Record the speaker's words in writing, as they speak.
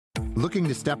Looking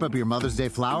to step up your Mother's Day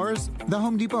flowers? The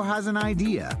Home Depot has an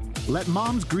idea. Let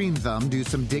Mom's Green Thumb do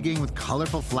some digging with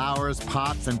colorful flowers,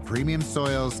 pots, and premium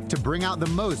soils to bring out the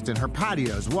most in her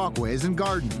patios, walkways, and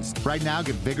gardens. Right now,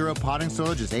 get Vigoro potting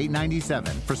soil just $8.97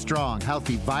 for strong,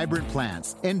 healthy, vibrant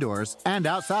plants, indoors and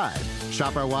outside.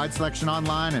 Shop our wide selection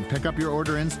online and pick up your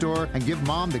order in-store and give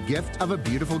Mom the gift of a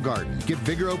beautiful garden. Get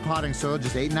Vigoro potting soil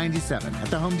just $8.97 at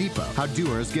the Home Depot. How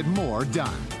doers get more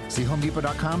done. See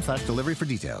homedepot.com/delivery for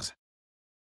details.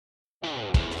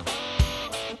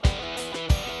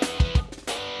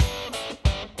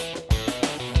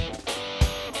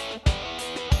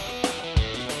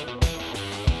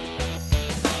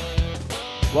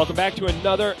 Welcome back to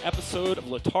another episode of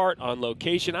Letarte on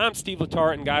Location. I'm Steve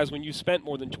Letarte, and guys, when you spent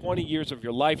more than 20 years of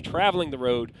your life traveling the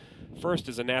road, first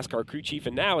as a NASCAR crew chief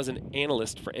and now as an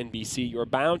analyst for NBC, you're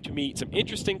bound to meet some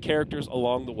interesting characters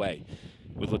along the way.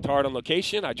 With Letarte on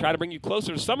Location, I try to bring you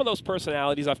closer to some of those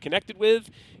personalities I've connected with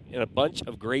in a bunch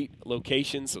of great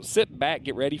locations. So sit back,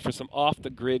 get ready for some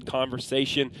off-the-grid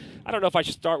conversation. I don't know if I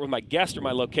should start with my guest or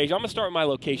my location. I'm going to start with my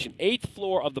location, 8th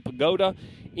floor of the Pagoda,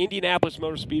 Indianapolis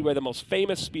Motor Speedway, the most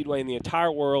famous speedway in the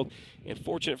entire world. And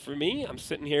fortunate for me, I'm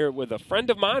sitting here with a friend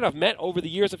of mine I've met over the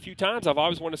years a few times. I've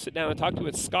always wanted to sit down and talk to.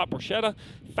 It's Scott Borchetta,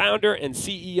 founder and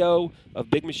CEO of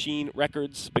Big Machine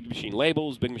Records, Big Machine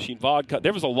Labels, Big Machine Vodka.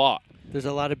 There was a lot. There's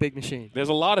a lot of Big Machine. There's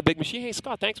a lot of Big Machine. Hey,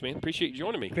 Scott, thanks, man. Appreciate you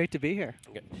joining me. Great to be here.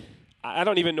 Okay. I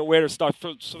don't even know where to start.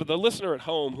 For the listener at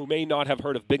home who may not have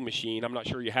heard of Big Machine, I'm not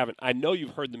sure you haven't. I know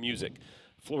you've heard the music.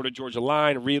 Florida Georgia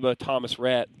Line, Reba, Thomas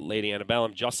Rhett, Lady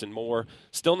Antebellum, Justin Moore.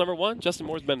 Still number one? Justin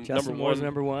Moore's been Justin Moore's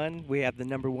number one. We have the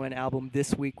number one album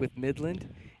this week with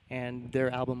Midland and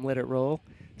their album Let It Roll.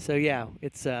 So, yeah,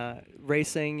 it's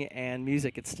racing and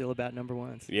music. It's still about number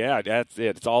ones. Yeah, that's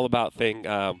it. It's all about thing.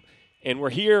 And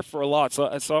we're here for a lot, so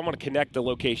I want to connect the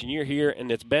location. You're here,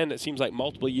 and it seems like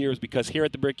multiple years, because here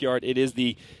at the Brickyard, it is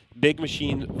the Big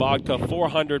Machine Vodka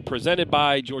 400 presented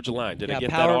by Georgia Line. Did I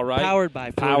get that all right? Powered by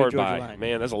Georgia Line.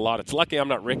 Man, there's a lot. It's lucky I'm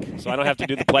not Rick, so I don't have to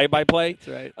do the play-by-play.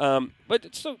 That's right.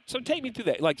 But so take me through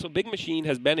that. So Big Machine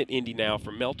has been at Indy now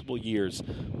for multiple years.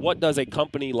 What does a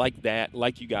company like that,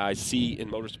 like you guys, see in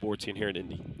motorsports in here at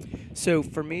Indy? So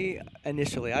for me,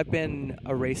 initially, I've been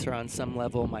a racer on some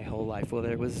level my whole life,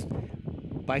 whether it was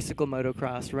bicycle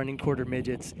motocross, running quarter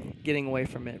midgets, getting away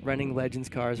from it, running Legends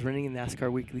cars, running the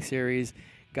NASCAR Weekly Series,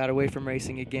 got away from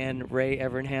racing again. Ray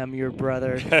Evernham, your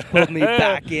brother, pulled me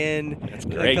back in. That's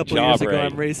great. A couple job, years ago. Ray.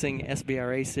 I'm racing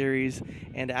SBRA Series,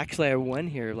 and actually I won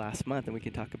here last month, and we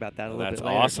can talk about that a little bit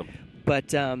later. That's awesome.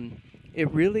 But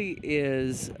it really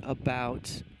is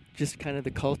about just kind of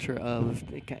the culture of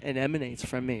it emanates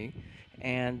from me.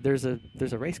 And there's a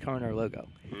race car in our logo.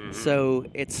 Mm-hmm. So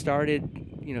it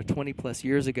started, 20 plus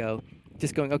years ago,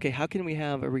 just going, okay, how can we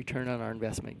have a return on our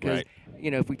investment? Because,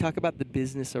 if we talk about the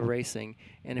business of racing,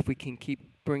 and if we can keep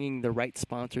bringing the right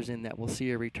sponsors in that will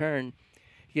see a return,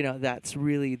 that's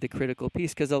really the critical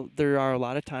piece. Because there are a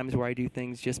lot of times where I do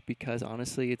things just because,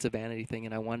 honestly, it's a vanity thing,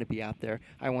 and I want to be out there.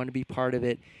 I want to be part of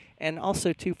it. And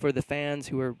also, too, for the fans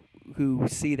who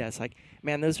see that, it's like,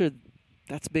 man,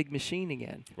 that's Big Machine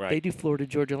again. Right. They do Florida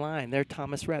Georgia Line. They're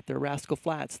Thomas Rhett. They're Rascal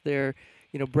Flatts. They're,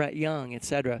 Brett Young,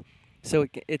 etc. So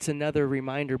it's another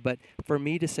reminder. But for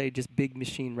me to say just Big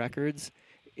Machine Records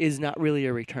is not really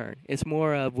a return. It's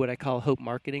more of what I call hope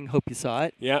marketing. Hope you saw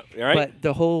it. Yeah, all right. But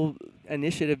the whole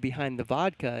initiative behind the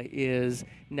vodka is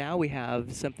now we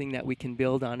have something that we can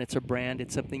build on. It's a brand.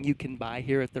 It's something you can buy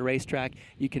here at the racetrack.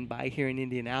 You can buy here in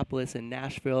Indianapolis, in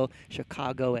Nashville,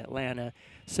 Chicago, Atlanta.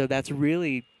 So that's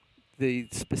really the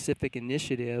specific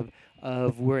initiative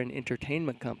of we're an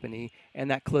entertainment company,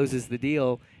 and that closes the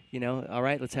deal. All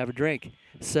right, let's have a drink.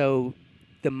 So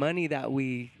the money that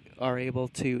we are able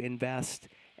to invest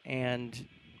and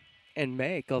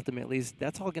make ultimately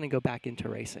that's all going to go back into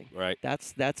racing. Right.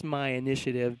 That's my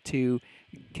initiative to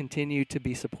continue to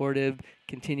be supportive,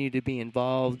 continue to be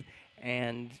involved,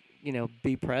 and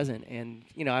be present. And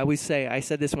I always say, I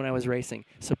said this when I was racing: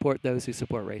 support those who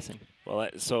support racing. Well,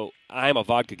 so I'm a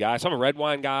vodka guy. So I'm a red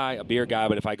wine guy, a beer guy,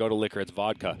 but if I go to liquor, it's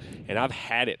vodka. And I've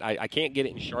had it. I can't get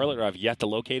it in Charlotte, or I've yet to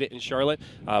locate it in Charlotte,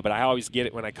 but I always get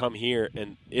it when I come here,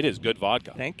 and it is good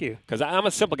vodka. Thank you. Because I'm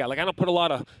a simple guy. Like, I don't put a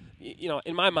lot of,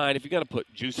 in my mind, if you're going to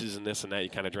put juices and this and that,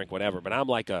 you kind of drink whatever. But I'm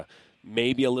like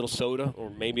maybe a little soda or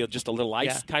maybe just a little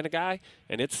ice kind of guy.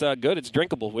 And it's good. It's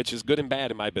drinkable, which is good and bad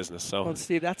in my business. So, well,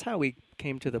 Steve, that's how we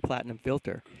came to the Platinum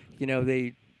Filter.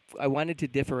 I wanted to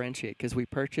differentiate because we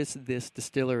purchased this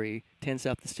distillery, 10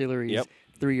 South Distilleries,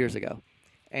 3 years ago.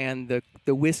 And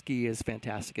the whiskey is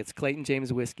fantastic. It's Clayton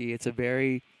James whiskey. It's a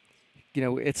very,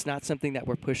 it's not something that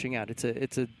we're pushing out. It's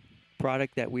a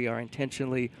product that we are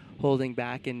intentionally holding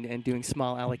back and doing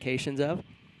small allocations of.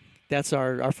 That's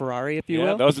our Ferrari, if you will.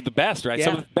 Yeah, those are the best, right? Yeah.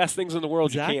 Some of the best things in the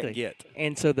world Exactly. you can't get.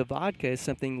 And so the vodka is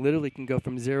something literally can go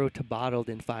from zero to bottled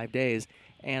in 5 days.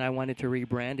 And I wanted to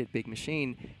rebrand it Big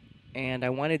Machine, and I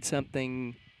wanted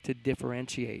something to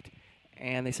differentiate.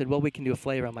 And they said, well, we can do a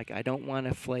flavor. I'm like, I don't want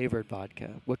a flavored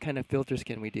vodka. What kind of filters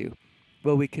can we do?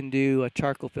 Well, we can do a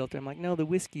charcoal filter. I'm like, no, the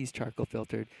whiskey's charcoal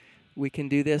filtered. We can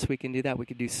do this, we can do that. We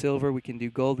can do silver, we can do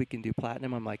gold, we can do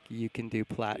platinum. I'm like, you can do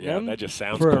platinum? Yeah, that just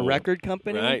sounds for cool. a record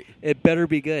company? Right. It better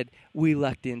be good. We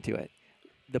lucked into it.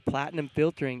 The platinum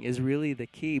filtering is really the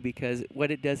key because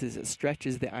what it does is it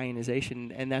stretches the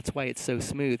ionization, and that's why it's so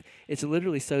smooth. It's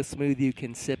literally so smooth you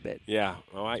can sip it. Yeah,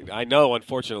 well, I know,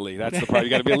 unfortunately. That's the part. You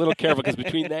got to be a little careful because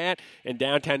between that and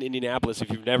downtown Indianapolis, if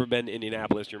you've never been to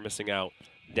Indianapolis, you're missing out.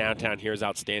 Downtown here is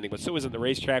outstanding, but so isn't the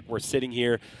racetrack. We're sitting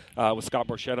here with Scott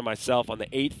Borchetta and myself on the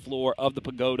 8th floor of the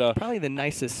Pagoda. Probably the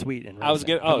nicest suite in racing. I was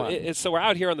getting. So we're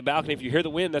out here on the balcony. If you hear the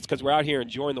wind, that's because we're out here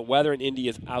enjoying the weather. And Indy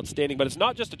is outstanding, but it's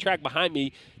not just a track behind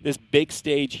me. This big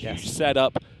stage, huge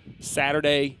setup.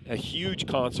 Saturday, a huge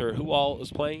concert. Who all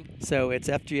is playing? So it's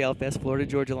FGL Fest, Florida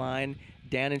Georgia Line,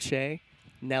 Dan and Shay,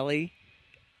 Nelly,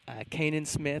 Kanan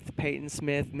Smith, Peyton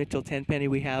Smith, Mitchell Tenpenny.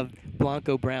 We have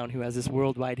Blanco Brown, who has this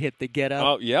worldwide hit, The Get Up.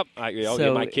 Oh, yep.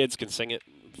 My kids can sing it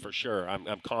for sure. I'm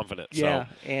confident. Yeah,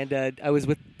 so. and I was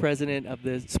with the president of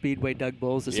the Speedway, Doug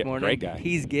Bowles, this morning. Great guy.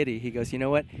 He's giddy. He goes, you know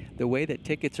what? The way that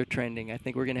tickets are trending, I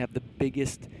think we're going to have the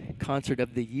biggest concert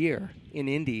of the year in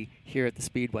Indy here at the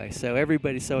Speedway. So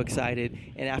everybody's so excited.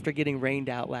 And after getting rained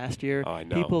out last year,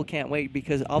 people can't wait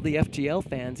because all the FGL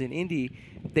fans in Indy,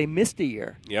 they missed a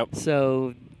year. Yep.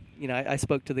 So I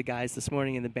spoke to the guys this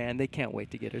morning in the band. They can't wait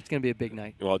to get it. It's going to be a big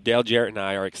night. Well, Dale Jarrett and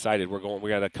I are excited. We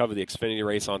got to cover the Xfinity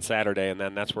race on Saturday, and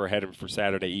then that's where we're heading for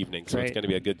Saturday evening. So It's going to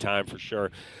be a good time for sure.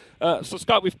 So,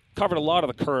 Scott, we've covered a lot of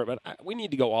the current, but we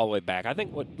need to go all the way back. I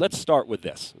think let's start with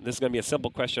this. This is going to be a simple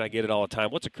question. I get it all the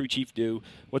time. What's a crew chief do?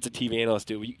 What's a TV analyst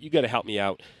do? You got to help me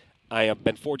out. I have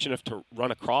been fortunate to run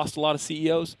across a lot of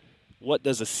CEOs. What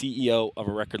does a CEO of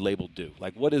a record label do?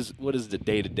 Like, what is the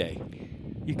day-to-day?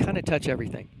 You kind of touch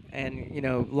everything.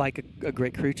 And, like a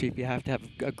great crew chief, you have to have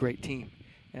a great team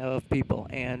of people.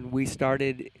 And we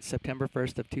started September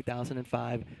 1st of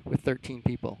 2005 with 13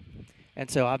 people.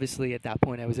 And so obviously at that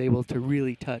point I was able to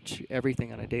really touch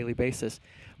everything on a daily basis.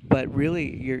 But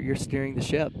really you're steering the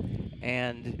ship.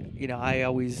 And, I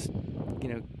always,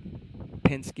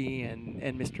 Penske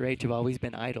and Mr. H have always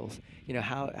been idols.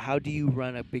 How do you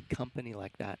run a big company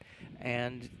like that?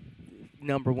 And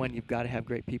number one, you've got to have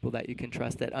great people that you can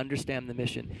trust that understand the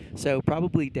mission. So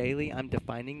probably daily, I'm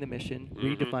defining the mission,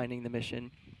 redefining the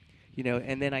mission,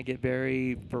 and then I get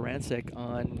very forensic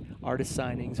on artist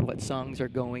signings, what songs are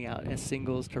going out as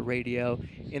singles to radio,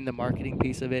 in the marketing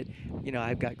piece of it.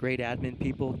 I've got great admin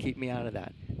people, keep me out of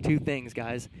that. 2 things,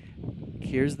 guys.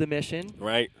 Here's the mission.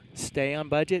 Right. Stay on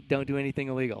budget. Don't do anything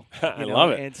illegal. I love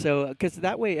it. And so, because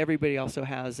that way everybody also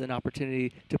has an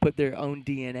opportunity to put their own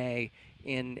DNA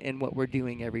in what we're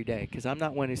doing every day. Because I'm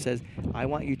not one who says, I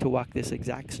want you to walk this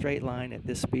exact straight line at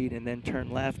this speed and then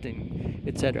turn left and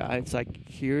et cetera. It's like,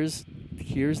 here's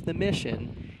the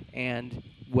mission, and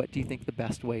what do you think the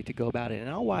best way to go about it? And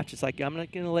I'll watch. It's like, I'm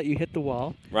not going to let you hit the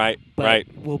wall. Right, but right.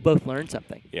 We'll both learn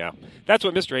something. Yeah. That's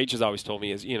what Mr. H has always told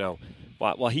me is,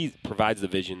 while he provides the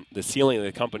vision, the ceiling of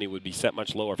the company would be set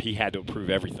much lower if he had to approve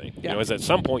everything. Yeah. At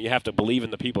some point you have to believe in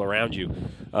the people around you.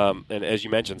 And as you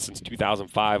mentioned, since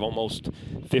 2005, almost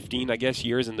 15, I guess,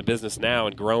 years in the business now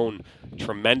and grown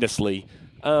tremendously.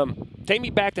 Take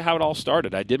me back to how it all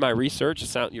started. I did my research.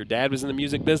 Your dad was in the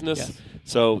music business. Yes.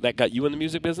 So that got you in the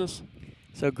music business?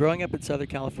 So growing up in Southern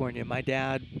California, my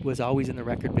dad was always in the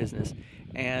record business.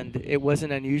 And it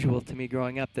wasn't unusual to me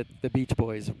growing up that the Beach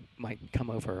Boys might come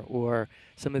over or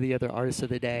some of the other artists of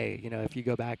the day. If you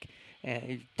go back,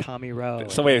 Tommy Rowe.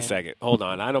 So wait a second. Hold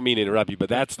on. I don't mean to interrupt you, but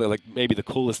that's maybe the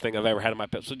coolest thing I've ever had in my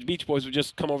pet. So the Beach Boys would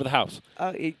just come over the house.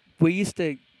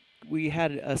 We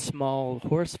had a small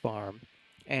horse farm,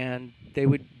 and they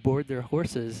would board their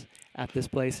horses at this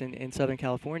place in Southern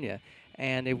California.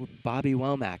 And Bobby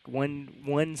Womack.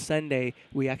 One Sunday,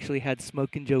 we actually had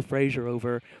Smokin' Joe Frazier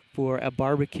over for a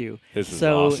barbecue. This is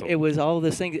so awesome. It was all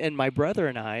those things. And my brother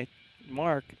and I,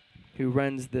 Mark, who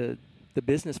runs the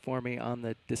business for me on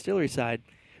the distillery side,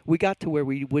 we got to where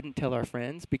we wouldn't tell our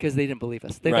friends because they didn't believe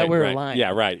us. They thought we were lying.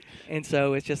 Yeah, right. And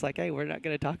so it's just like, hey, we're not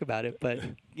going to talk about it. But,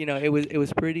 it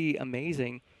was pretty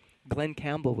amazing. Glenn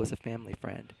Campbell was a family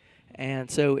friend. And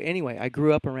so anyway, I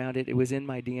grew up around it. It was in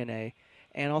my DNA.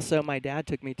 And also, my dad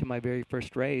took me to my very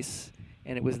first race,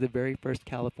 and it was the very first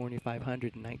California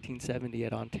 500 in 1970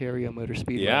 at Ontario Motor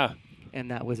Speedway. Yeah.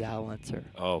 and that was Al Unser.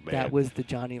 Oh, man. That was the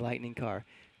Johnny Lightning car.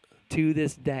 To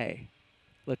this day,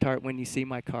 Letarte, when you see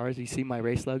my cars, you see my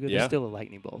race logo, Yeah. there's still a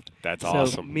lightning bolt. That's so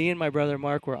awesome. Me and my brother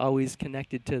Mark were always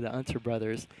connected to the Unser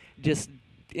brothers, just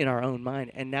in our own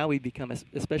mind. And now we've become,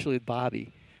 especially with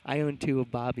Bobby, I own two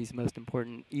of Bobby's most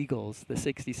important Eagles, the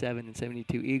 67 and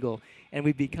 72 Eagle, and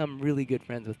we've become really good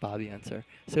friends with Bobby Unser.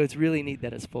 So it's really neat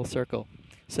that it's full circle.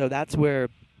 So that's where,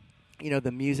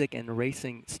 the music and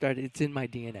racing started. It's in my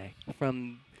DNA.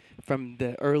 From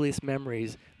the earliest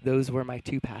memories, those were my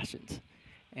two passions.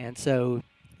 And so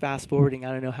fast forwarding,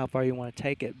 I don't know how far you want to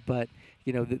take it, but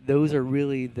those are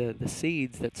really the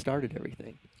seeds that started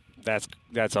everything.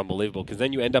 That's unbelievable, because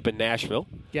then you end up in Nashville.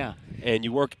 Yeah. And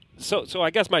you work. So I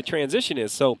guess my transition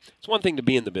is, so it's one thing to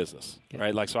be in the business,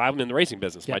 right? Like, so I'm in the racing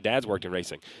business. Yeah. My dad's worked in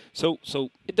racing. So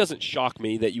it doesn't shock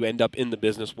me that you end up in the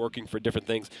business working for different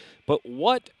things. But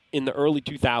what in the early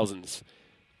 2000s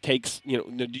takes,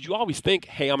 did you always think,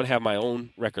 hey, I'm going to have my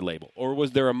own record label? Or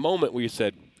was there a moment where you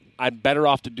said, I'm better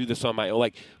off to do this on my own?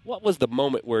 Like, what was the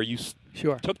moment where you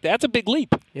took that? That's a big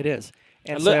leap. It is.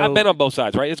 And I've been on both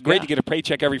sides, right? It's great Yeah. to get a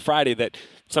paycheck every Friday that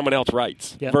someone else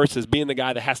writes versus being the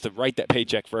guy that has to write that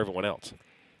paycheck for everyone else.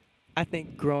 I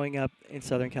think growing up in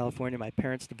Southern California, my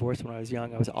parents divorced when I was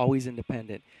young. I was always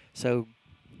independent. So,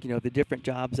 the different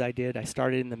jobs I did, I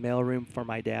started in the mailroom for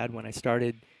my dad when I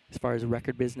started as far as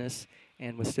record business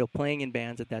and was still playing in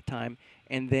bands at that time.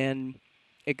 And then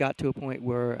it got to a point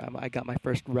where I got my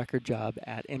first record job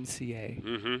at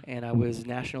MCA, and I was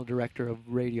National Director of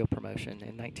Radio Promotion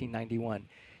in 1991.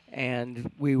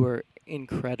 And we were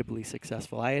incredibly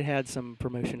successful. I had some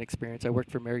promotion experience. I worked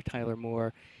for Mary Tyler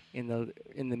Moore in the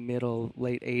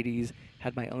late 80s,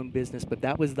 had my own business, but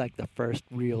that was like the first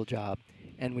real job,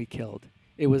 and we killed.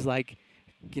 It was like,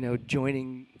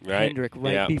 joining Hendrick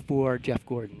before Jeff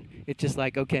Gordon. It's just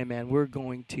like, okay, man, we're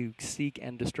going to seek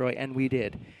and destroy, and we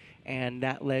did. And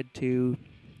that led to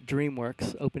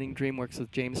DreamWorks, opening DreamWorks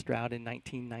with James Stroud in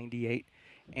 1998.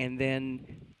 And then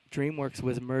DreamWorks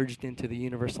was merged into the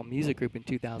Universal Music Group in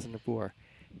 2004.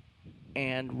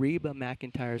 And Reba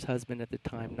McEntire's husband at the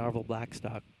time, Narvel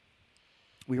Blackstock,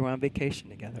 we were on vacation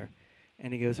together.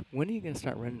 And he goes, when are you going to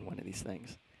start running one of these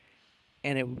things?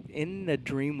 And in the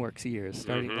DreamWorks years,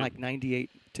 starting like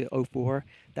 98 to 04,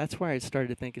 that's where I started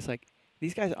to think, it's like,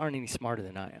 these guys aren't any smarter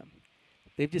than I am.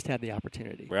 They've just had the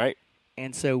opportunity. Right.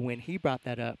 And so when he brought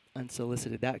that up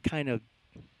unsolicited, that kind of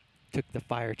took the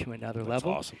fire to another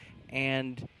level. That's awesome.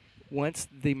 And once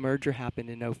the merger happened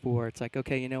in 04, it's like,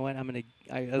 okay, you know what?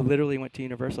 I literally went to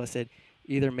Universal. I said,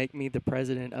 either make me the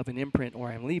president of an imprint or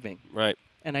I'm leaving. Right.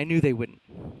 And I knew they wouldn't.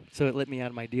 So it let me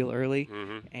out of my deal early,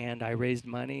 and I raised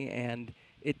money, and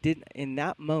it didn't. In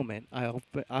that moment, I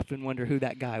often wonder who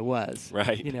that guy was.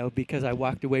 Right. Because I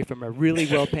walked away from a really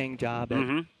well-paying job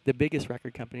at the biggest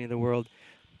record company in the world.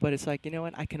 But it's like, you know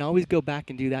what? I can always go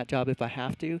back and do that job if I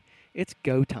have to. It's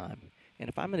go time. And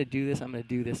if I'm going to do this, I'm going to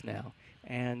do this now.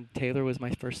 And Taylor was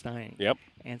my first signing. Yep.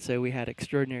 And so we had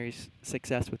extraordinary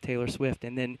success with Taylor Swift.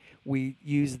 And then we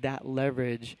used that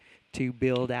leverage to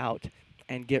build out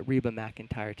and get Reba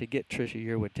McEntire, to get Trisha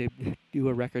Yearwood, to do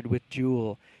a record with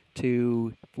Jewel,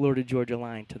 to Florida Georgia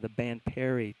Line, to the band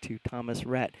Perry, to Thomas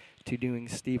Rhett, to doing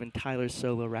Steven Tyler's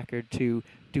solo record, to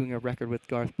doing a record with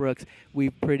Garth Brooks.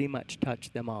 We've pretty much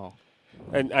touched them all.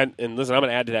 And listen, I'm going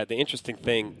to add to that. The interesting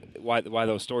thing, why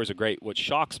those stories are great, what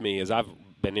shocks me is I've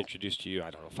been introduced to you,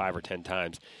 5 or 10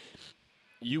 times.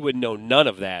 You would know none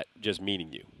of that just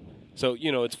meeting you. So,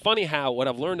 it's funny how what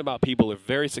I've learned about people are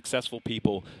very successful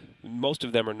people. Most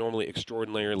of them are normally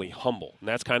extraordinarily humble. And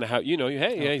that's kind of how,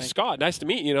 hey, Scott, nice to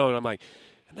meet you, and I'm like,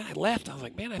 and then I left. I was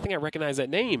like, man, I think I recognize that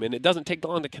name. And it doesn't take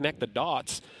long to connect the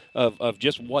dots of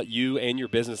just what you and your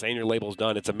business and your label's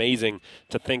done. It's amazing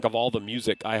to think of all the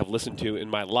music I have listened to in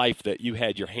my life that you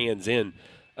had your hands in.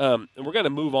 And we're going to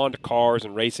move on to cars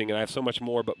and racing, and I have so much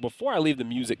more. But before I leave the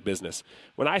music business,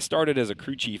 when I started as a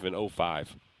crew chief in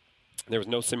 05, there was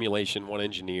no simulation, one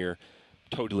engineer,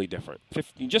 totally different.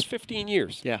 15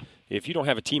 years. Yeah. If you don't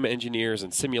have a team of engineers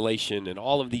and simulation and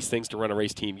all of these things to run a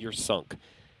race team, you're sunk.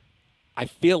 I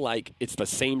feel like it's the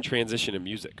same transition in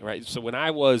music, right? So when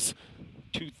I was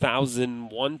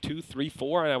 2001, 2, 3,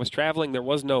 4, and I was traveling, there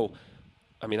was no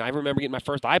 – I remember getting my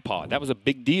first iPod. That was a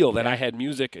big deal that I had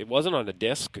music. It wasn't on a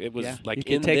disc. It was like in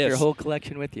this. You can take your whole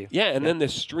collection with you. Yeah, and then the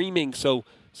streaming. So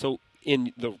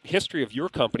in the history of your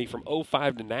company from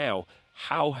 05 to now,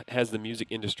 how has the music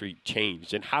industry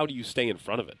changed, and how do you stay in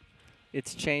front of it?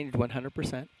 It's changed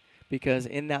 100% because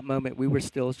in that moment we were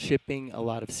still shipping a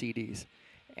lot of CDs.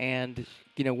 And,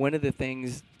 one of the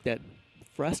things that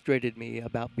frustrated me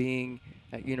about being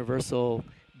at Universal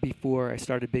before I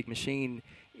started Big Machine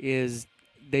is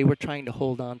they were trying to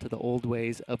hold on to the old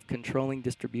ways of controlling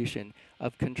distribution,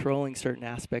 of controlling certain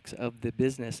aspects of the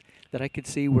business that I could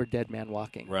see were dead man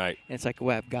walking. Right. And it's like,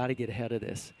 well, I've got to get ahead of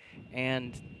this.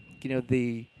 And,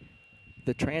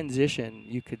 the transition,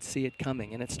 you could see it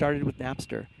coming. And it started with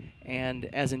Napster. And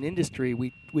as an industry,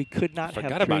 we could not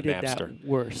have treated that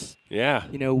worse. Yeah.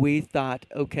 We thought,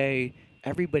 okay,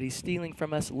 everybody's stealing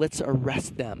from us. Let's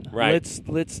arrest them. Right.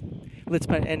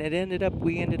 And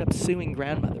we ended up suing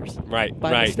grandmothers. Right.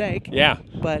 By mistake. Yeah.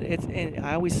 But and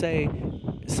I always say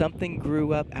something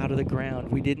grew up out of the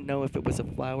ground. We didn't know if it was a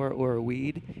flower or a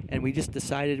weed, and we just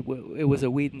decided it was a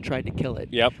weed and tried to kill it.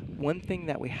 Yep. One thing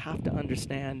that we have to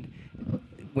understand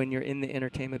when you're in the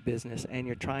entertainment business and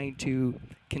you're trying to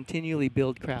continually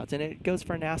build crowds, and it goes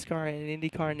for NASCAR and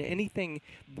IndyCar and anything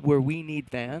where we need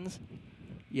fans,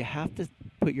 you have to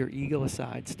put your ego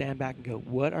aside, stand back and go,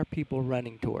 what are people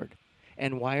running toward?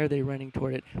 And why are they running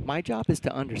toward it? My job is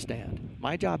to understand.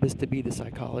 My job is to be the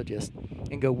psychologist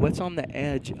and go, what's on the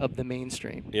edge of the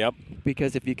mainstream? Yep.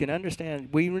 Because if you can understand,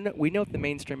 we know what the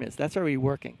mainstream is. That's already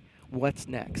working. What's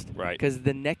next? Right. Because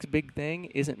the next big thing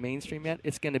isn't mainstream yet.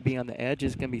 It's going to be on the edge.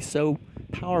 It's going to be so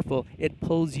powerful, it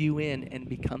pulls you in and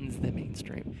becomes the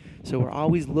mainstream. So we're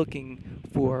always looking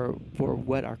for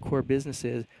what our core business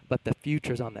is, but the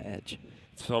future's on the edge.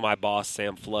 So my boss,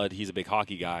 Sam Flood, he's a big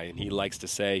hockey guy, and he likes to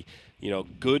say,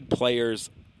 good players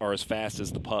are as fast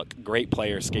as the puck. Great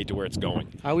players skate to where it's going.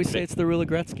 I always say it's the rule of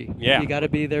Gretzky. Yeah. You got to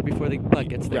be there before the puck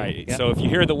gets there. Right. Yep. So if you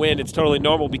hear the wind, it's totally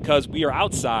normal because we are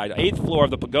outside, 8th floor of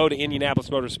the Pagoda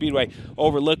Indianapolis Motor Speedway,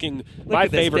 overlooking my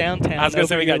favorite. Downtown. I was going to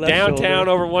say we got downtown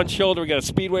shoulder. over one shoulder. We got a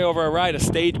speedway over our right, a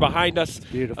stage behind us. It's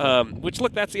beautiful. Which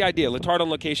look, that's the idea. Letard on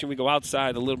location. We go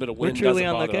outside. A little bit of wind. We're truly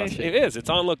doesn't on bother us. location. It is.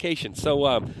 It's on location.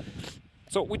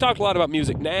 So we talked a lot about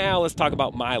music. Now let's talk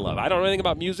about my love. I don't know anything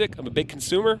about music. I'm a big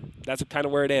consumer. That's kind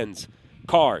of where it ends.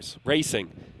 Cars,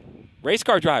 racing, race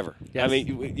car driver. Yes. I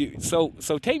mean, so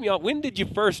take me on. When did you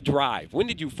first drive? When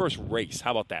did you first race?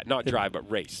 How about that? Not drive,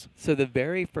 but race. So the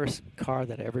very first car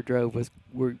that I ever drove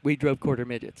we drove quarter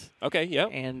midgets. Okay, yeah.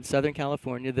 And Southern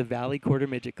California, the Valley Quarter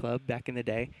Midget Club back in the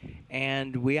day.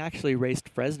 And we actually raced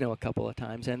Fresno a couple of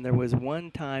times. And there was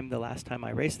one time, the last time I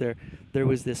raced there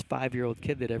was this 5-year-old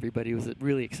kid that everybody was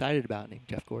really excited about named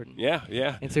Jeff Gordon. Yeah,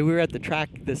 yeah. And so we were at the track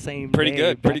the same Pretty day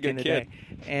good, back pretty in good the kid.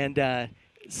 day. And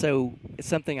so it's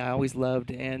something I always loved.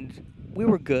 And we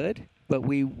were good, but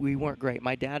we weren't great.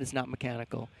 My dad is not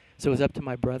mechanical. So it was up to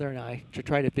my brother and I to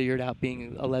try to figure it out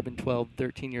being 11, 12,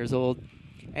 13 years old.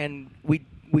 And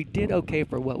we did okay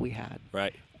for what we had.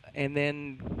 Right. And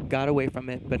then got away from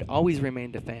it, but always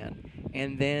remained a fan.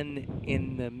 And then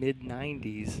in the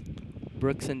mid-'90s,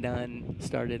 Brooks and Dunn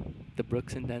started the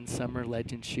Brooks and Dunn Summer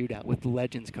Legends Shootout with the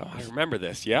Legends cars. I remember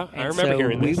this. Yeah, And I remember so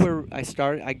hearing this.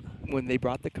 When they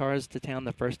brought the cars to town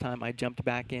the first time, I jumped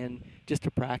back in just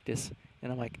to practice.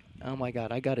 And I'm like, oh my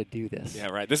God, I got to do this. Yeah,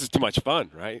 right. This is too much fun,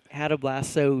 right? Had a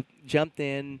blast. So jumped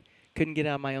in, couldn't get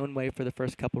out of my own way for the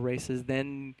first couple races,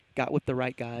 then got with the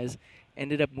right guys,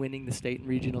 ended up winning the state and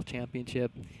regional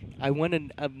championship. I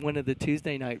won one of the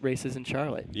Tuesday night races in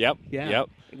Charlotte. Yep. Yeah. Yep.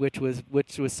 Which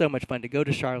was so much fun to go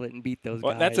to Charlotte and beat those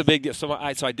guys. That's a big deal. So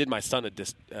I did my son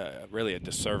really a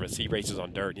disservice. He races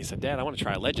on dirt, and he said, "Dad, I want to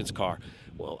try a Legends car."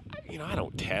 Well, I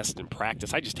don't test and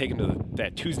practice. I just take him to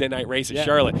that Tuesday night race in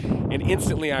Charlotte, and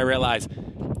instantly I realized,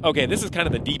 okay, this is kind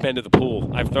of the deep end of the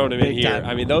pool. I've thrown him in here. Time.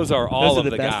 I mean, those are all of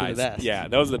the best guys. of the best. Yeah,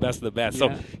 those are the best of the best.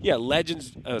 Yeah. So yeah,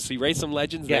 Legends. So you raced some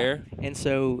Legends there. And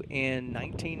so in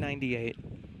 1998,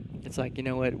 it's like, you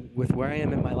know what, with where I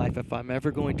am in my life, if I'm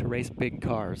ever going to race big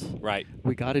cars, Right.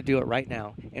 we got to do it right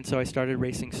now. And so I started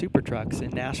racing super trucks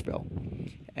in Nashville.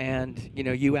 And,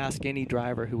 you ask any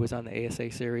driver who was on the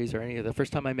ASA series or any of the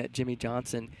first time I met Jimmy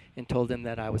Johnson and told him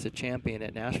that I was a champion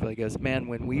at Nashville, he goes, man,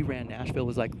 when we ran Nashville, it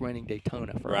was like running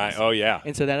Daytona for us. Right. Oh, yeah.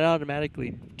 And so that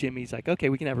automatically, Jimmy's like, okay,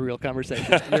 we can have a real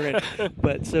conversation. You're in.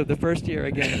 But so the first year,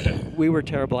 again, we were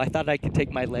terrible. I thought I could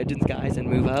take my Legends guys and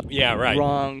move up. Yeah, right.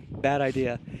 Wrong. Bad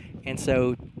idea. And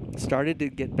so started to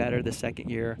get better the second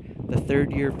year. The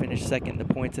third year finished second in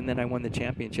the points, and then I won the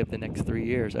championship the next 3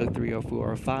 years, 03,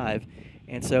 04, 05.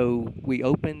 And so we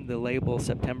opened the label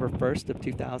September 1st of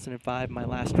 2005. My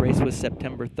last race was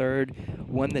September 3rd.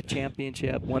 Won the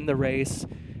championship, won the race.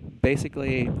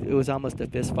 Basically, it was almost a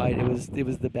fist fight. It was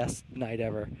the best night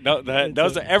ever. No,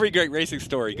 every great racing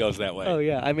story goes that way. Oh,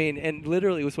 yeah. I mean, and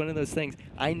literally it was one of those things.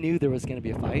 I knew there was going to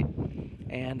be a fight.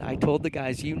 And I told the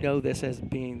guys, this as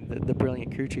being the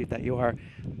brilliant crew chief that you are.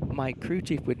 My crew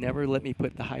chief would never let me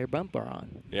put the higher bumper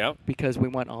on. Yeah. Because we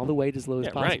want all the weight as low as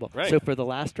possible. Right. So for the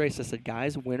last race, I said,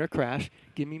 guys, win or crash,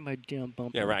 give me my damn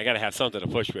bumper. Yeah, right. I got to have something to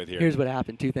push with here. Here's what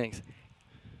happened. Two things.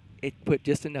 it put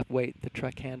just enough weight. The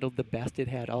truck handled the best it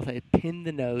had. Also, it pinned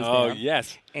the nose Oh, down.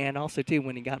 yes. And also, too,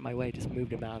 when he got in my way, just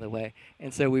moved him out of the way.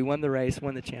 And so we won the race,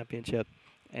 won the championship,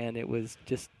 and it was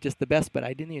just the best. But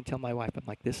I didn't even tell my wife. I'm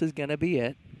like, this is going to be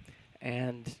it.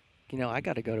 And, I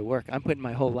got to go to work. I'm putting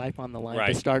my whole life on the line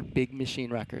Right. to start big machine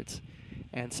records.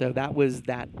 And so that was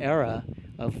that era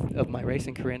of my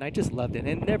racing career, and I just loved it. And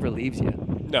it never leaves you.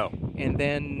 No. And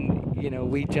then,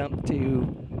 we jumped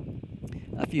to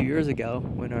a few years ago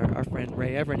when our friend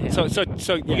Ray Evernham.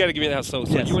 So you got to give me that. So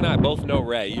Yes. you and I both know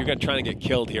Ray. You're going to try to get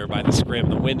killed here by the scrim.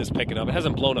 The wind is picking up. It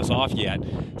hasn't blown us off yet,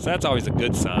 so that's always a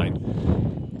good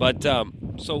sign. But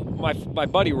so my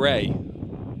buddy Ray,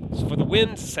 for the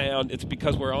wind sound, it's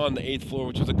because we're on the 8th floor,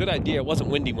 which was a good idea. It wasn't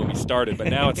windy when we started, but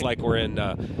now it's like we're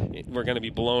going to be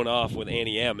blown off with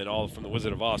Annie M and all from the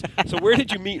Wizard of Oz. So where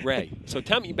did you meet Ray? So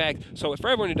tell me back. So for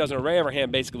everyone who doesn't know, Ray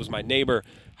Evernham basically was my neighbor,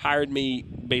 hired me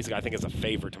basically I think as a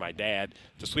favor to my dad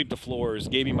to sweep the floors,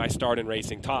 gave me my start in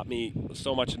racing, taught me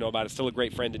so much to know about it. Still a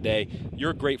great friend today.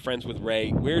 You're great friends with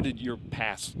Ray. Where did your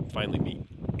paths finally meet?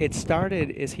 It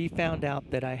started as he found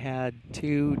out that I had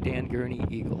 2 Dan Gurney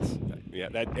Eagles. Yeah,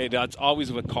 that's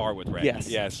always with a car with Ray. Yes.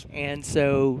 Yes. And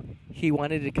so he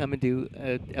wanted to come and do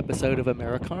an episode of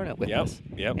Americana with us.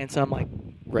 Yep. And so I'm like,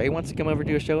 Ray wants to come over and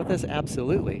do a show with us?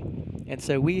 Absolutely. And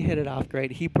so we hit it off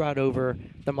great. He brought over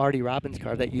the Marty Robbins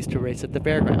car that used to race at the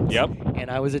fairgrounds. Yep.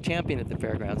 And I was a champion at the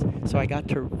fairgrounds. So I got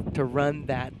to run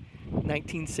that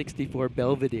 1964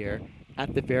 Belvedere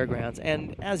at the fairgrounds.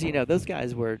 And as you know, those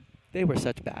guys were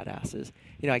such badasses.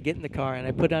 I get in the car and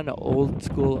I put on an old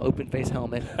school open face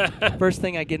helmet. First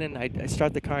thing I get in, I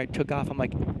start the car, I took off. I'm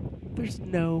like, there's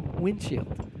no windshield.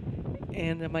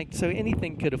 And I'm like, so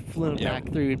anything could have flown back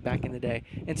in the day.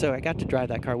 And so I got to drive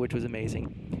that car, which was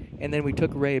amazing. And then we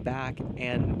took Ray back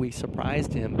and we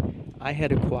surprised him. I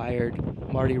had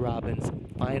acquired Marty Robbins'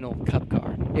 final cup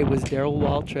car. It was Darrell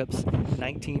Waltrip's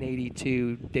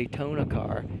 1982 Daytona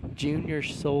car. Junior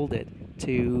sold it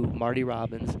to Marty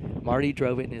Robbins. Marty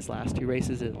drove it in his last 2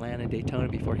 races at Atlanta and Daytona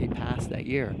before he passed that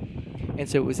year. And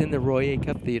so it was in the Roy A.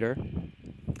 Cup Theater,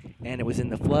 and it was in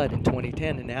the flood in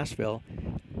 2010 in Nashville.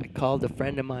 I called a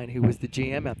friend of mine who was the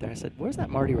GM out there. I said, where's that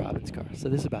Marty Robbins car? So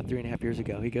this is about 3.5 years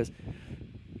ago. He goes,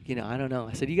 I don't know.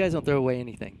 I said, you guys don't throw away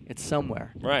anything. It's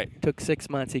somewhere. Right. Took 6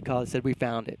 months. He called and said, we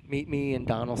found it. Meet me in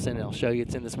Donaldson, and I'll show you.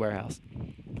 It's in this warehouse.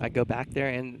 I go back there,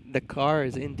 and the car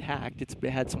is intact. It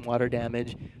had some water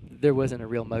damage. There wasn't a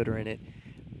real motor in it.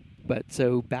 But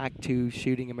so back to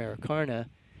shooting Americana,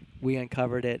 we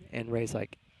uncovered it, and Ray's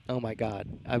like, oh, my God,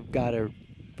 I've got to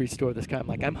restore this car. I'm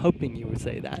like, I'm hoping you would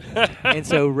say that. And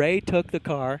so Ray took the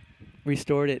car,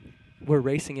 restored it. We're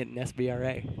racing it in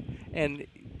SVRA. And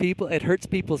it hurts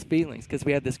people's feelings because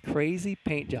we had this crazy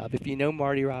paint job. If you know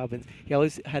Marty Robbins, he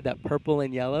always had that purple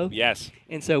and yellow. Yes.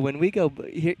 And so when we go,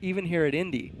 even here at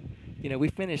Indy, we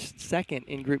finished second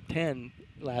in Group 10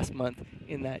 last month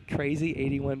in that crazy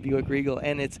 81 Buick Regal.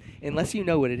 And it's, unless you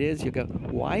know what it is, you go,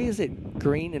 why is it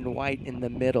green and white in the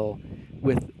middle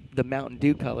with the Mountain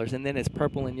Dew colors, and then it's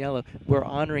purple and yellow? We're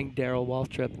honoring Darrell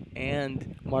Waltrip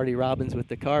and Marty Robbins with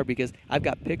the car because I've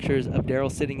got pictures of Darrell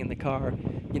sitting in the car.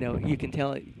 You can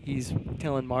tell he's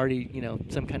telling Marty,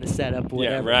 some kind of setup,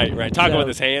 whatever. Yeah, right. Talking with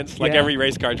his hands, like every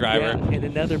race car driver. Yeah. And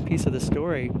another piece of the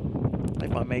story,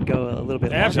 if I may go a little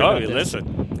bit longer Absolutely, about this,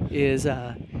 listen. is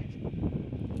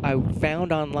I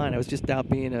found online, I was just out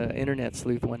being an internet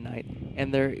sleuth one night,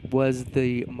 and there was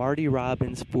the Marty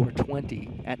Robbins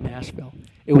 420 at Nashville.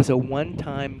 It was a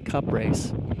one-time cup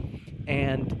race.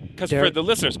 And because for the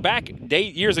listeners, back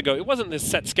years ago, it wasn't this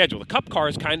set schedule. The cup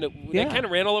cars they kind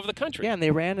of ran all over the country. Yeah, and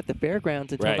they ran at the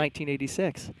fairgrounds until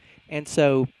 1986. And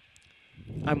so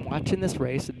I'm watching this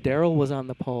race. Darrell was on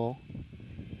the pole,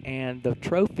 and the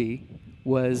trophy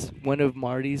was one of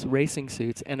Marty's racing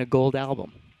suits and a gold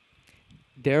album.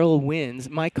 Darrell wins.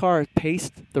 My car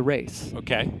paced the race.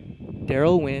 Okay.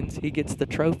 Darrell wins. He gets the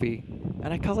trophy.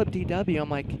 And I call up DW. I'm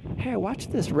like, hey, I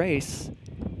watched this race.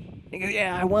 He goes,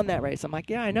 yeah, I won that race. I'm like,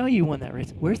 yeah, I know you won that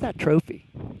race. Where's that trophy?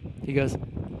 He goes,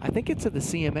 I think it's at the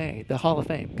CMA, the Hall of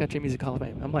Fame, Country Music Hall of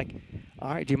Fame. I'm like,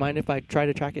 all right, do you mind if I try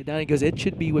to track it down? He goes, it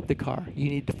should be with the car. You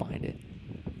need to find it.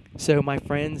 So my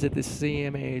friends at the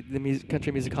CMA, the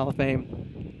Country Music Hall of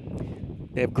Fame,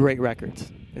 they have great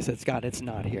records. They said, Scott, it's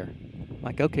not here. I'm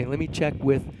like, okay, let me check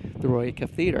with the Roy Cup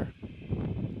Theater.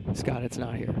 Scott, it's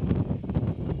not here.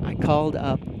 I called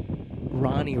up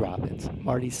Ronnie Robbins,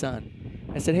 Marty's son.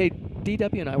 I said, hey,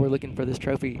 DW and I were looking for this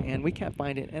trophy, and we can't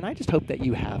find it, and I just hope that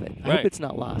you have it. I hope it's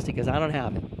not lost. He goes, I don't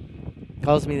have it.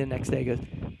 Calls me the next day, goes,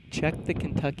 check the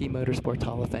Kentucky Motorsports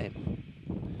Hall of Fame.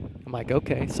 I'm like,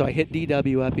 okay. So I hit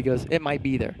DW up. He goes, it might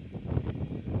be there.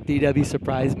 DW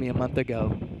surprised me a month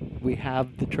ago. we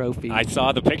have the trophy. I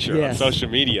saw the picture on social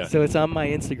media. So it's on my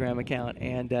Instagram account,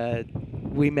 and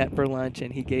we met for lunch,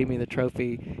 and he gave me the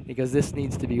trophy. He goes, "This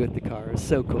needs to be with the car." It's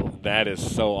so cool. That is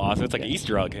so awesome. It's like an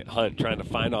Easter egg hunt, trying to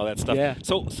find all that stuff. Yeah.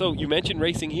 So you mentioned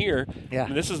racing here. Yeah. I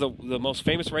mean, this is the most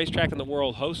famous racetrack in the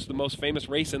world, hosts the most famous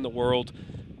race in the world.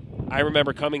 I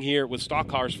remember coming here with stock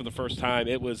cars for the first time.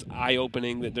 It was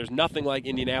eye-opening. That there's nothing like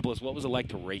Indianapolis. What was it like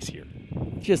to race here?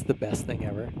 Just the best thing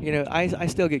ever. You know, I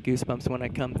still get goosebumps when I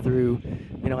come through,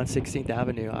 you know, on 16th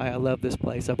Avenue. I love this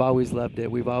place. I've always loved it.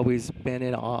 We've always been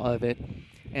in awe of it.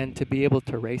 And to be able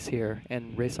to race here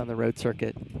and race on the road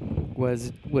circuit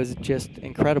was just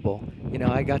incredible. You know,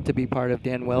 I got to be part of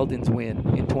Dan Weldon's win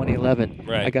in 2011.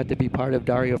 Right. I got to be part of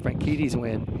Dario Franchitti's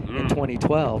win in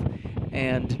 2012.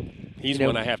 And he's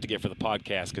one I have to get for the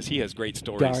podcast because he has great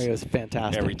stories. Dario's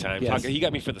fantastic. Every time. Yes. He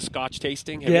got me for the Scotch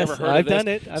tasting. Have Yes, you ever heard I've of this? done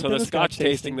it. I've so done the the Scotch Scotch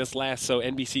tasting tasting. so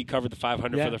NBC covered the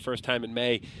 500 for the first time in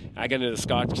May. I got into the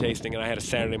Scotch tasting, and I had a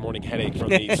Saturday morning headache from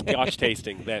the Scotch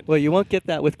tasting. Well, you won't get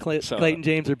that with Clayton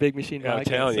James or Big Machine Vodka. I'm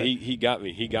telling you, he got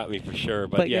me. He got me for sure.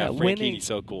 But yeah, Franchitti's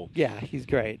so cool. Yeah, he's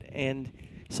great. And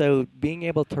so being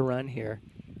able to run here,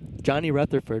 Johnny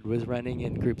Rutherford was running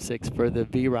in Group 6 for the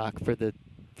V-Rock for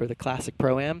the Classic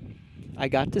Pro-Am. I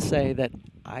got to say that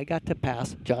I got to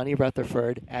pass Johnny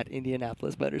Rutherford at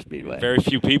Indianapolis Motor Speedway. Very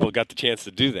few people got the chance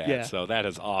to do that, Yeah. So that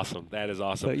is awesome. That is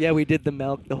awesome. So yeah, we did the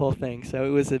milk, the whole thing. So it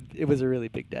was a really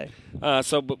big day.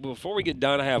 But before we get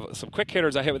done, I have some quick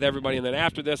hitters I hit with everybody, and then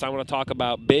after this, I want to talk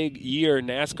about big year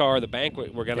NASCAR, the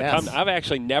banquet we're going to come. I've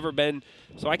actually never been,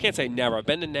 so I can't say never. I've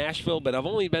been to Nashville, but I've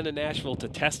only been to Nashville to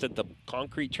test at the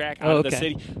concrete track out of the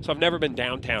city. So I've never been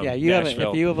downtown. Yeah, Nashville. haven't.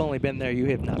 If you have only been there, you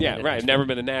have not. Yeah, been right. Nashville. I've never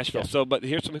been to Nashville. Yeah. So, but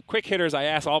here's some quick hitters. I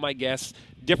asked all my guests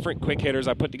different quick hitters.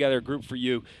 I put together a group for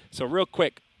you. So, real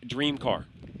quick, dream car.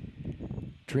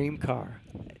 Dream car.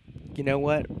 You know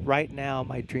what? Right now,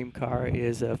 my dream car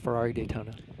is a Ferrari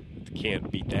Daytona.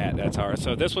 Can't beat that. That's hard.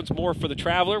 So this one's more for the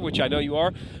traveler, which I know you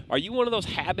are. Are you one of those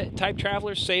habit type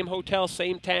travelers? Same hotel,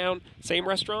 same town, same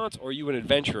restaurants, or are you an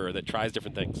adventurer that tries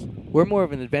different things? We're more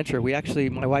of an adventurer.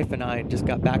 My wife and I just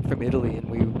got back from Italy, and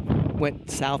we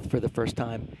went south for the first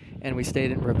time, and we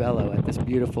stayed in Ravello at this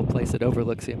beautiful place that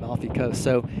overlooks the Amalfi Coast.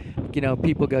 So, you know,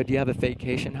 people go, "Do you have a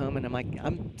vacation home?" And I'm like,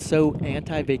 I'm so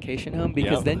anti-vacation home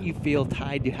because then you feel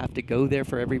tied. You have to go there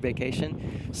for every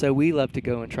vacation. So we love to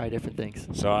go and try different things.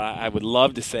 So I would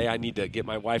love to say I need to get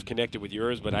my wife connected with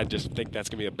yours, but I just think that's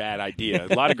going to be a bad idea.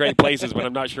 A lot of great places, but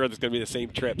I'm not sure that's going to be the same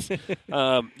trips.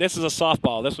 This is a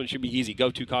softball. This one should be easy.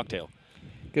 Go-to cocktail.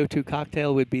 Go-to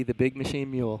cocktail would be the Big Machine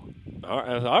Mule.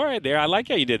 All right, there. I like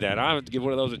how you did that. I'll have to give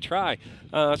one of those a try.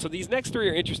 So these next three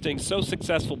are interesting. So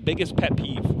successful. Biggest pet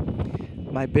peeve.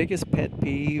 My biggest pet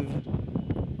peeve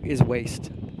is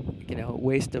waste. You know,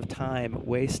 waste of time,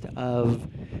 waste of,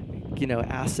 you know,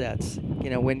 assets. You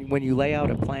know, when you lay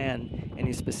out a plan and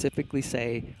you specifically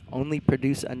say only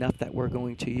produce enough that we're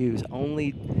going to use.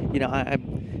 Only, you know,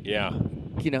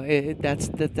 You know, that's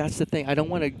the thing. I don't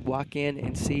want to walk in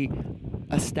and see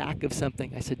a stack of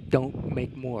something. I said, don't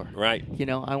make more. Right. You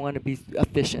know, I want to be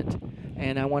efficient,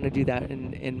 and I want to do that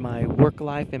in my work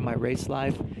life, in my race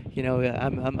life. You know,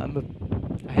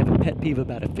 I have a pet peeve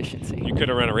about efficiency. You could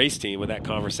have run a race team with that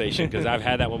conversation because I've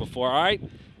had that one before. All right,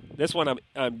 this one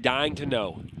I'm dying to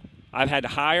know. I've had to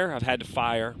hire, I've had to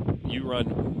fire. You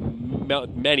run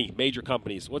many major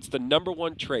companies. What's the number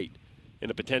one trait in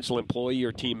a potential employee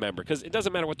or team member? Because it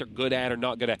doesn't matter what they're good at or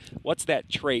not good at. What's that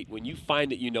trait when you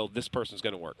find that you know this person's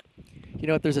going to work? You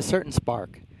know, there's a certain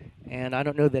spark, and I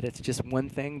don't know that it's just one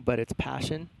thing, but it's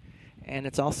passion, and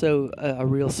it's also a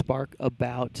real spark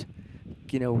about,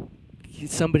 you know,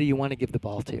 somebody you want to give the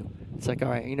ball to. It's like, all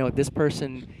right, you know, this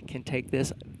person can take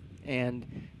this,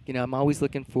 and, you know, I'm always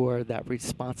looking for that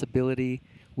responsibility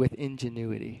with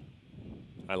ingenuity.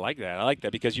 I like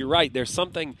that because you're right. There's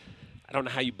something, I don't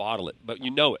know how you bottle it, but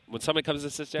you know it. When somebody comes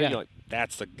and sits down, you're like,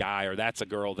 that's a guy or that's a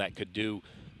girl that could do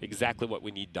exactly what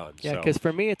we need done. Yeah, because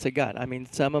for me, it's a gut. I mean,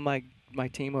 some of my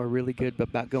team are really good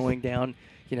about going down,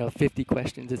 you know, 50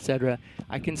 questions, etc.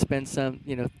 I can spend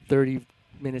 30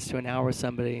 minutes to an hour with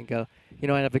somebody and go, you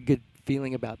know, I have a good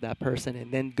feeling about that person,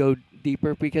 and then go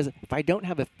deeper, because if I don't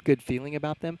have a good feeling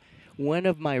about them, one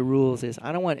of my rules is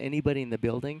I don't want anybody in the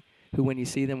building who, when you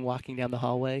see them walking down the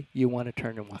hallway, you want to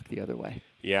turn and walk the other way.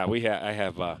 Yeah,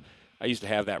 I used to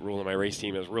have that rule in my race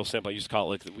team. It was real simple. I used to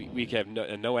call it, we have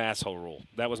no asshole rule.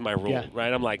 That was my rule,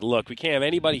 right? I'm like, look, we can't have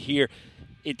anybody here.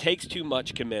 It takes too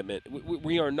much commitment.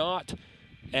 We are not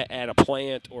at a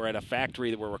plant or at a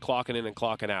factory where we're clocking in and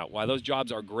clocking out. While those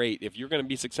jobs are great, if you're going to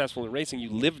be successful in racing, you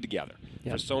live together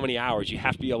for so many hours. You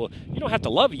have to be able – you don't have to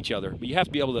love each other, but you have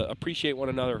to be able to appreciate one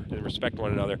another and respect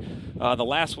one another. The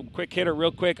last one, quick hitter,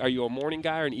 real quick. Are you a morning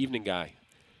guy or an evening guy?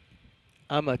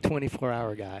 I'm a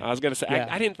 24-hour guy. I was going to say,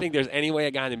 I didn't think there's any way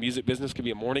a guy in the music business could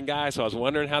be a morning guy, so I was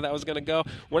wondering how that was going to go.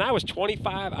 When I was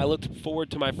 25, I looked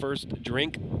forward to my first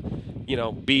drink,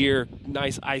 beer,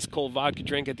 nice ice-cold vodka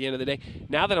drink at the end of the day.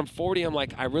 Now that I'm 40, I'm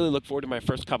like, I really look forward to my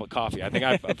first cup of coffee. I think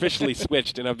I've officially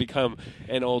switched, and I've become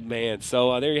an old man.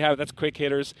 So there you have it. That's Quick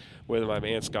Hitters with my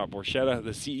man Scott Borchetta,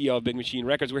 the CEO of Big Machine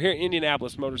Records. We're here at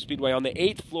Indianapolis Motor Speedway on the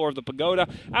 8th floor of the Pagoda,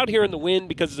 out here in the wind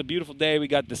because it's a beautiful day. We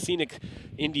got the scenic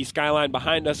Indy skyline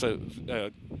behind us,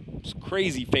 a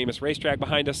crazy famous racetrack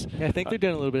behind us. Yeah, I think they're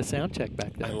doing a little bit of sound check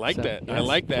back there. I like that. Yes. I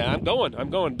like that. I'm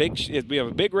going. We have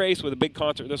a big race with a big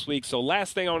concert this week. So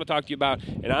last thing I want to talk to you about,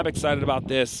 and I'm excited about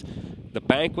this, the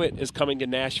banquet is coming to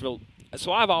Nashville.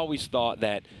 So I've always thought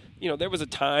that, there was a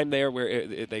time there where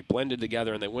they blended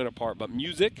together and they went apart. But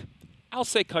music, I'll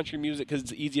say country music because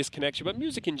it's the easiest connection. But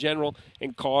music in general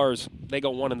and cars, they go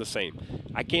one and the same.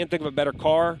 I can't think of a better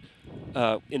car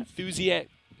enthusiast,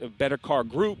 a better car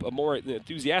group, a more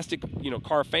enthusiastic,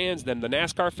 car fans than the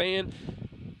NASCAR fan.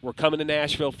 We're coming to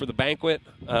Nashville for the banquet.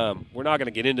 We're not going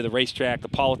to get into the racetrack. The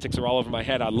politics are all over my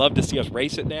head. I'd love to see us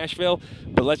race at Nashville,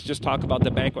 but let's just talk about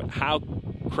the banquet. How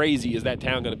crazy is that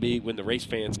town going to be when the race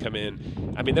fans come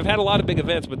in? I mean, they've had a lot of big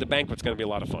events, but the banquet's going to be a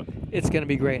lot of fun. It's going to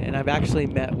be great, and I've actually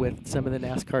met with some of the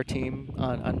NASCAR team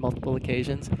on multiple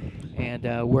occasions,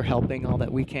 and we're helping all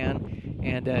that we can.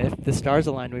 And if the stars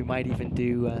align, we might even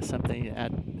do something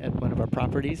at one of our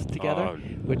properties together,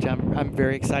 which I'm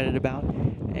very excited about.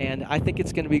 And I think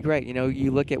it's going to be great.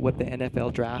 You look at what the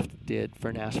NFL draft did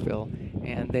for Nashville,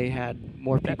 and they had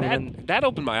more people. That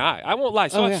opened my eye. I won't lie.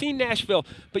 So I've yeah. seen Nashville,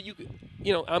 but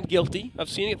I'm guilty of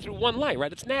seeing it through one light,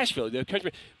 right? It's Nashville, the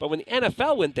country. But when the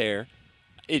NFL went there,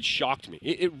 it shocked me.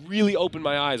 It really opened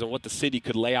my eyes on what the city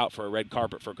could lay out for a red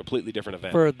carpet for a completely different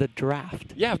event. For the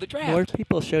draft. Yeah, the draft. More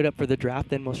people showed up for the draft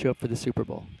than will show up for the Super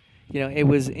Bowl. It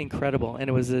was incredible, and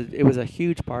it was a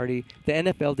huge party. The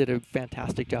NFL did a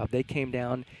fantastic job. They came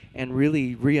down and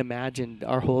really reimagined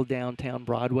our whole downtown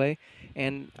Broadway,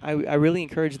 and I really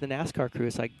encourage the NASCAR crew.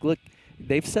 It's like, look,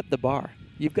 they've set the bar.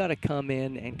 You've got to come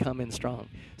in strong.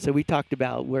 So we talked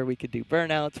about where we could do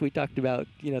burnouts. We talked about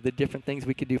the different things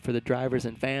we could do for the drivers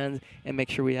and fans and make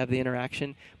sure we have the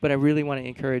interaction. But I really want to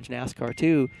encourage NASCAR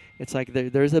too. It's like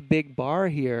there's a big bar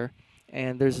here,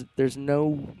 and there's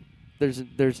no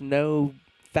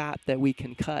fat that we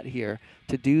can cut here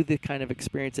to do the kind of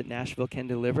experience that Nashville can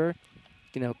deliver.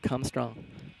 Come strong.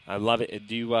 I love it.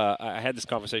 I had this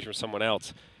conversation with someone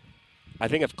else. I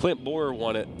think if Clint Boyer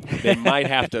won it, they might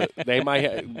have to. They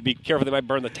might be careful. They might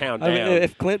burn the town down.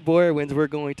 If Clint Boyer wins, we're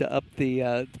going to up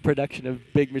the production of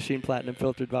Big Machine Platinum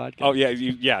filtered vodka. Oh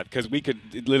yeah, because we could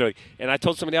literally. And I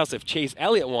told somebody else if Chase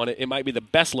Elliott won it, it might be the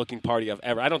best looking party I've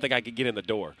ever. I don't think I could get in the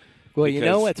door.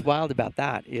 Well, what's wild about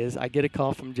that is I get a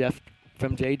call from JG,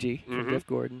 from Jeff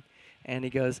Gordon, and he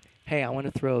goes, "Hey, I want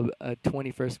to throw a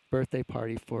 21st birthday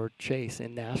party for Chase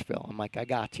in Nashville." I'm like, "I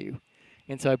got you."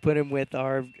 And so I put him with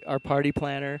our party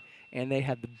planner, and they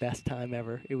had the best time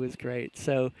ever. It was great.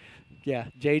 So, yeah,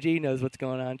 JG knows what's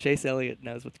going on. Chase Elliott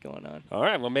knows what's going on. All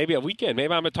right, well, maybe a weekend.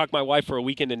 Maybe I'm going to talk to my wife for a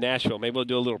weekend in Nashville. Maybe we'll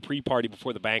do a little pre-party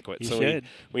before the banquet.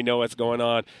 We know what's going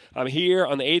on. I'm here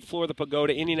on the 8th floor of the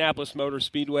Pagoda, Indianapolis Motor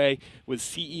Speedway, with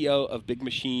CEO of Big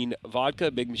Machine Vodka,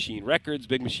 Big Machine Records,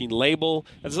 Big Machine Label.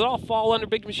 Does it all fall under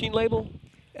Big Machine Label?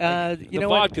 The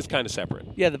vodka's kind of separate.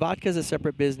 Yeah, the vodka's a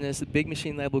separate business. The Big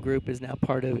Machine Label Group is now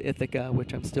part of Ithaca,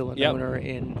 which I'm still an owner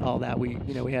in. All that we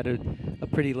had a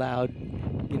pretty loud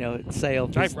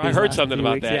sale. I heard something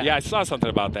about that. Yeah, I saw something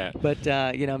about that. But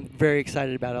I'm very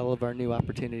excited about all of our new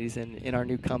opportunities in our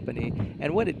new company.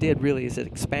 And what it did really is it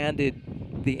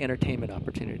expanded the entertainment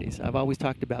opportunities. I've always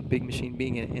talked about Big Machine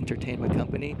being an entertainment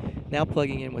company. Now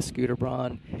plugging in with Scooter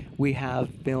Braun, we have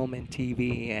film and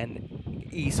TV and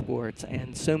esports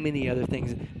and so many other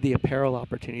things, the apparel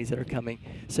opportunities that are coming.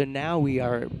 So now we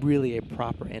are really a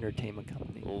proper entertainment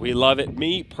company. We love it.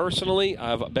 Me, personally,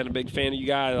 I've been a big fan of you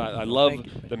guys. I love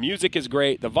the music is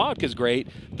great. The vodka is great.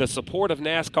 The support of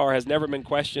NASCAR has never been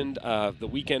questioned. The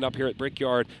weekend up here at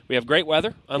Brickyard, we have great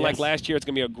weather. Unlike last year, it's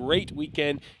going to be a great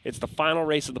weekend. It's the final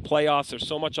race of the playoffs. There's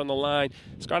so much on the line.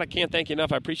 Scott, I can't thank you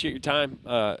enough. I appreciate your time.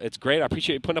 It's great. I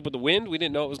appreciate you putting up with the wind. We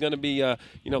didn't know it was going to be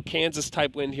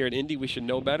Kansas-type wind here at Indy. We should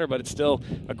know better, but it's still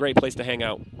a great place to hang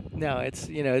out. No,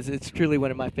 it's truly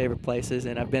one of my favorite places,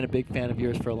 and I've been a big fan of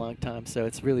yours for a long time. So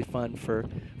it's really fun for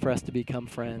us to become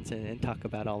friends and talk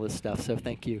about all this stuff. So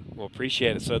thank you. Well,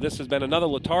 appreciate it. So this has been another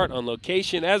Letarte on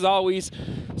Location. As always,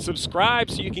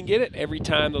 subscribe so you can get it every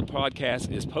time the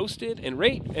podcast is posted, and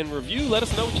rate and review. Let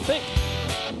us know what you think.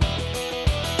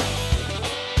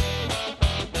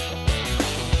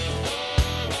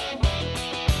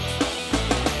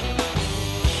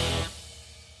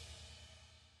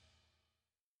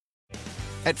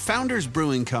 At Founders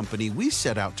Brewing Company, we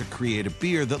set out to create a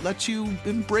beer that lets you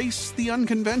embrace the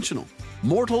unconventional.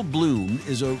 Mortal Bloom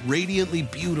is a radiantly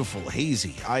beautiful,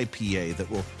 hazy IPA that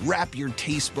will wrap your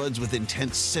taste buds with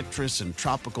intense citrus and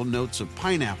tropical notes of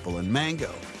pineapple and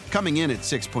mango. Coming in at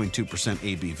 6.2%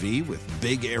 ABV with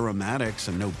big aromatics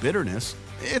and no bitterness,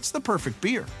 it's the perfect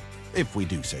beer, if we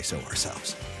do say so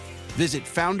ourselves. Visit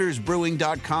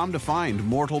foundersbrewing.com to find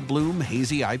Mortal Bloom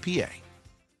Hazy IPA.